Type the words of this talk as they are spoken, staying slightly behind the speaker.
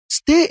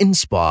Stay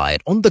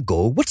inspired on the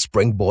go with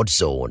Springboard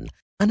Zone,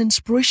 an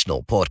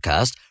inspirational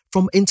podcast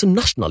from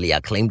internationally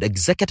acclaimed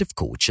executive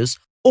coaches,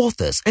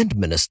 authors, and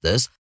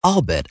ministers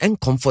Albert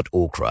and Comfort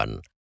Okran.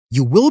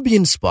 You will be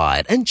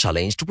inspired and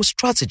challenged with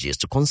strategies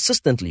to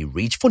consistently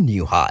reach for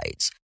new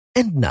heights.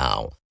 And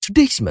now,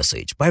 today's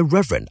message by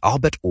Reverend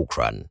Albert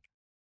Okran.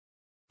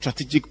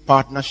 Strategic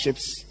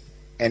partnerships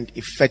and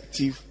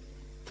effective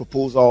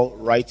proposal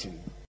writing.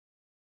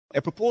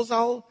 A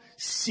proposal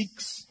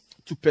seeks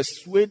to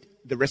persuade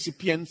the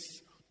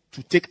recipients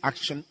to take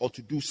action or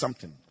to do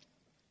something.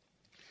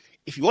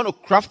 If you want to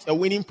craft a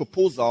winning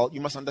proposal, you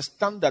must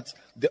understand that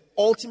the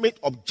ultimate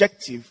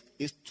objective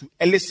is to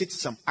elicit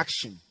some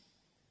action.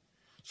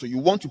 So you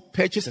want to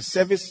purchase a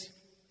service,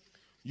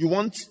 you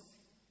want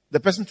the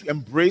person to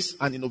embrace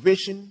an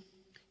innovation,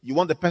 you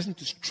want the person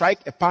to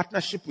strike a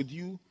partnership with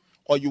you,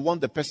 or you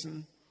want the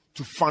person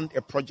to fund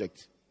a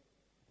project.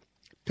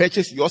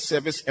 Purchase your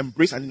service,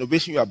 embrace an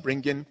innovation you are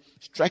bringing,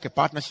 strike a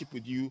partnership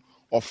with you,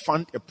 or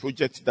fund a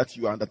project that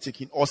you are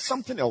undertaking, or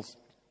something else.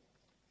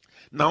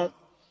 Now,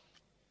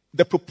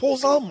 the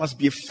proposal must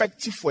be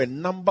effective for a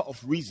number of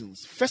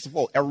reasons. First of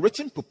all, a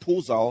written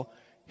proposal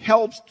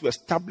helps to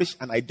establish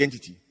an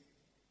identity.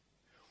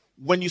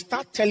 When you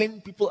start telling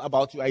people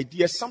about your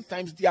ideas,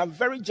 sometimes they are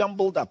very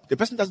jumbled up. The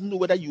person doesn't know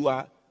whether you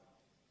are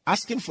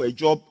asking for a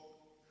job,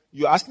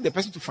 you're asking the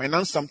person to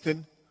finance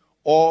something,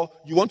 or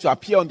you want to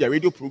appear on their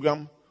radio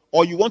program,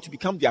 or you want to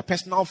become their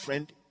personal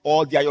friend,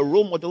 or they are your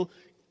role model.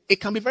 It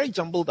can be very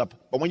jumbled up.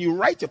 But when you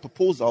write a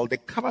proposal, the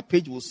cover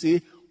page will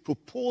say,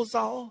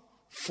 proposal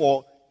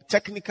for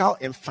technical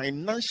and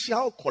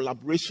financial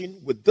collaboration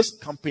with this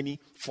company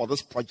for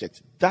this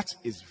project. That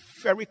is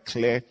very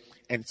clear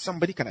and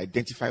somebody can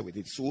identify with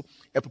it. So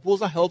a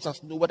proposal helps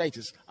us know whether it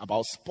is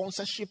about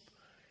sponsorship,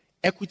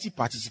 equity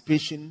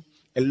participation,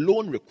 a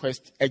loan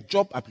request, a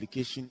job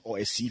application, or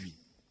a CV.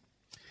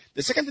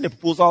 The second thing the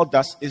proposal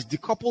does is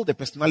decouple the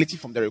personality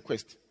from the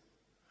request.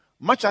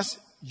 Much as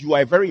you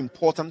are a very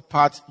important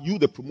part, you,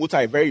 the promoter,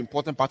 are a very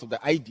important part of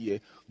the idea,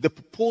 the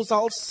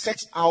proposal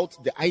sets out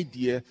the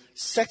idea,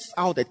 sets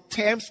out the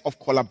terms of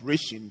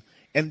collaboration,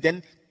 and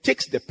then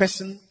takes the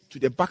person to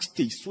the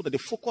backstage so that the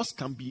focus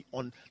can be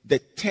on the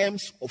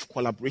terms of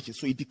collaboration.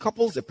 So it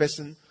decouples the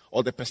person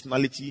or the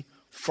personality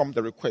from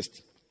the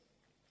request.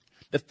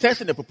 The third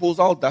thing the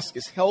proposal does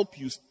is help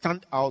you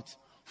stand out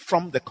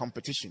from the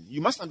competition.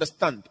 You must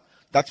understand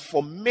that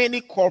for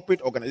many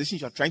corporate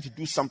organizations you are trying to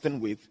do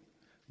something with,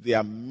 there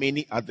are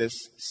many others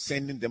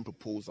sending them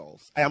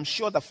proposals. I am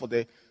sure that for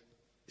the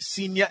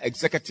senior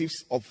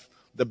executives of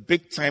the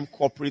big-time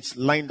corporates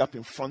lined up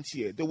in front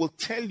here, they will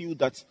tell you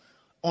that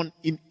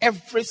in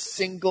every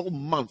single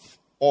month,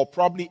 or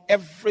probably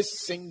every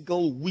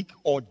single week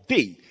or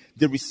day,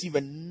 they receive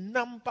a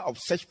number of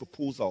such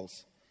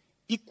proposals,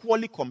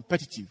 equally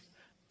competitive,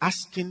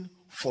 asking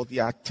for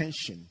their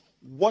attention.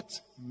 What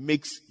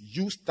makes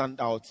you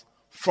stand out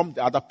from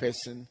the other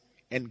person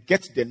and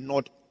get the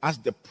nod as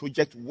the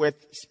project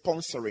worth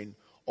sponsoring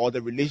or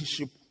the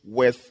relationship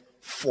worth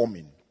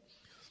forming?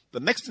 The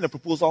next thing the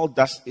proposal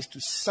does is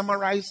to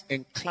summarize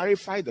and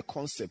clarify the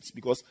concepts,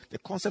 because the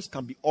concepts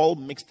can be all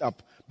mixed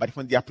up, but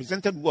when they are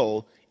presented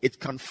well, it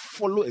can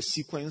follow a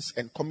sequence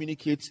and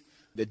communicate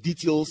the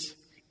details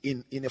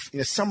in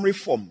a summary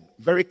form,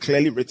 very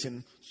clearly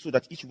written, so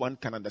that each one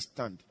can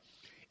understand.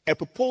 A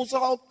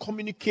proposal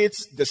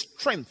communicates the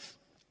strength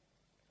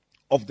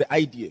of the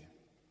idea.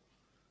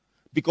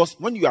 Because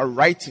when you are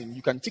writing,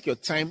 you can take your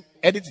time,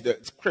 edit the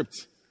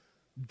script,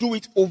 do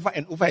it over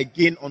and over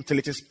again until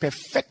it is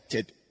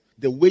perfected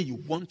the way you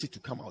want it to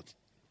come out.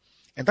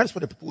 And that's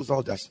what a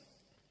proposal does.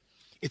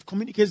 It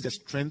communicates the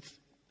strength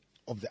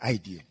of the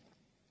idea.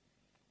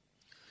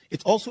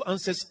 It also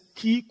answers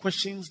key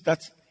questions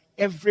that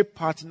every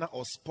partner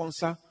or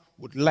sponsor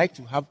would like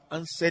to have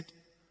answered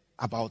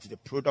about the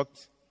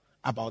product,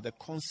 about the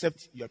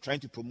concept you're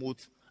trying to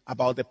promote,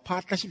 about the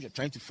partnership you're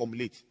trying to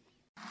formulate.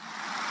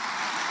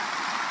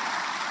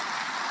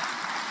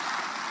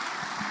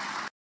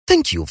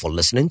 Thank you for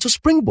listening to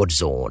Springboard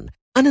Zone,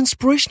 an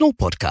inspirational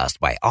podcast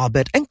by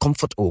Albert and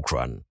Comfort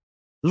Okran.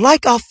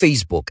 Like our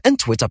Facebook and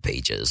Twitter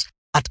pages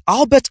at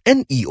Albert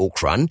N.E.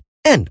 Okran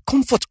and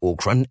Comfort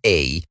Okran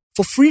A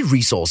for free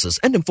resources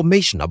and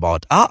information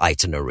about our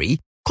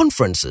itinerary,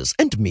 conferences,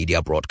 and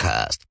media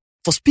broadcast.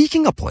 For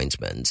speaking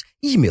appointments,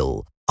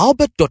 email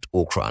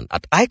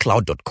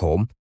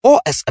albert.okran@icloud.com or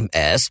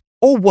SMS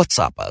or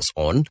WhatsApp us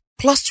on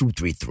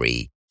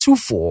 +233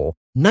 24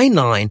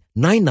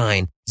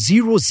 9999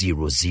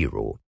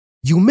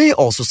 You may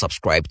also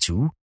subscribe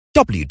to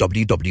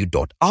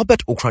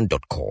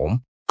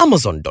www.albertokran.com,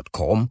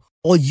 amazon.com,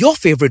 or your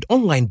favorite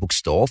online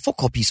bookstore for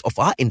copies of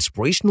our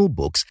inspirational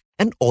books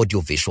and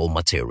audiovisual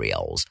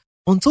materials.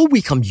 Until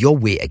we come your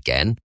way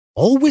again,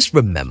 always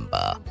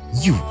remember,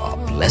 you are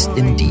blessed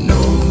indeed.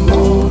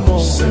 No more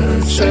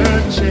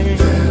searching.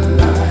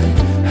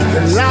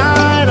 The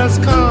light has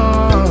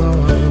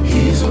come.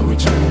 He's a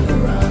return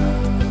around.